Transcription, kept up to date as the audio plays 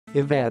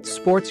Yvette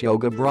Sports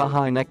Yoga Bra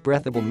High-Neck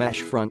Breathable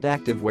Mesh Front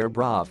Activewear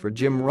Bra for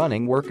Gym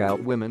Running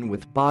Workout Women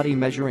with Body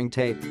Measuring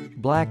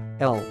Tape, Black,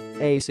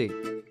 LAC.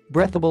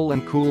 Breathable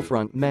and cool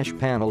front mesh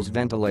panels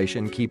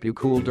ventilation keep you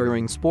cool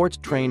during sports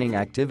training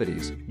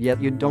activities, yet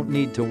you don't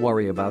need to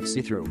worry about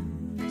see-through.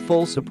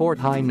 Full support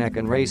high-neck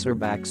and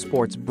Racerback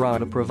sports bra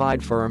to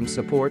provide firm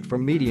support for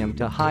medium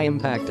to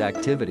high-impact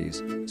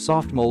activities,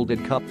 soft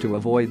molded cup to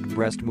avoid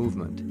breast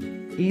movement.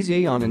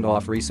 Easy on and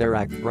off.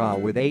 Recerack Bra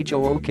with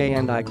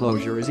Hook&Eye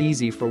closure is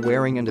easy for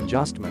wearing and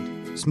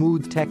adjustment.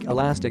 Smooth tech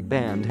elastic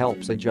band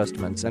helps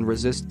adjustments and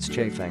resists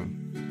chafing.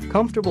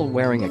 Comfortable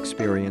wearing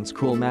experience.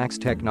 Cool Max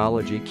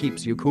technology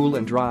keeps you cool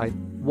and dry.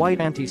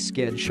 White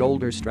anti-skid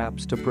shoulder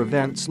straps to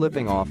prevent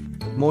slipping off.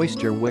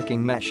 Moisture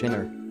wicking mesh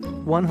inner.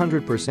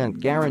 100%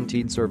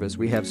 guaranteed service.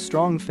 We have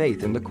strong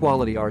faith in the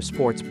quality of our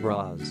sports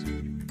bras.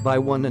 Buy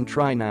one and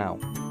try now.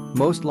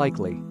 Most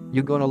likely,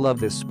 you're gonna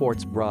love this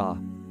sports bra.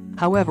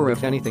 However,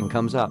 if anything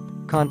comes up,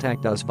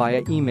 contact us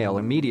via email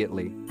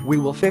immediately. We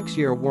will fix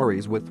your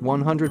worries with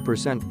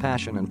 100%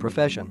 passion and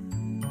profession.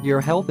 Your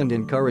health and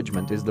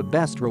encouragement is the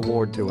best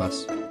reward to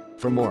us.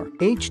 For more,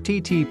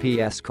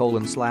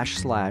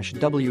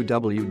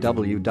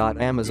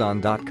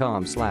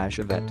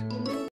 https://www.amazon.com/Yvette.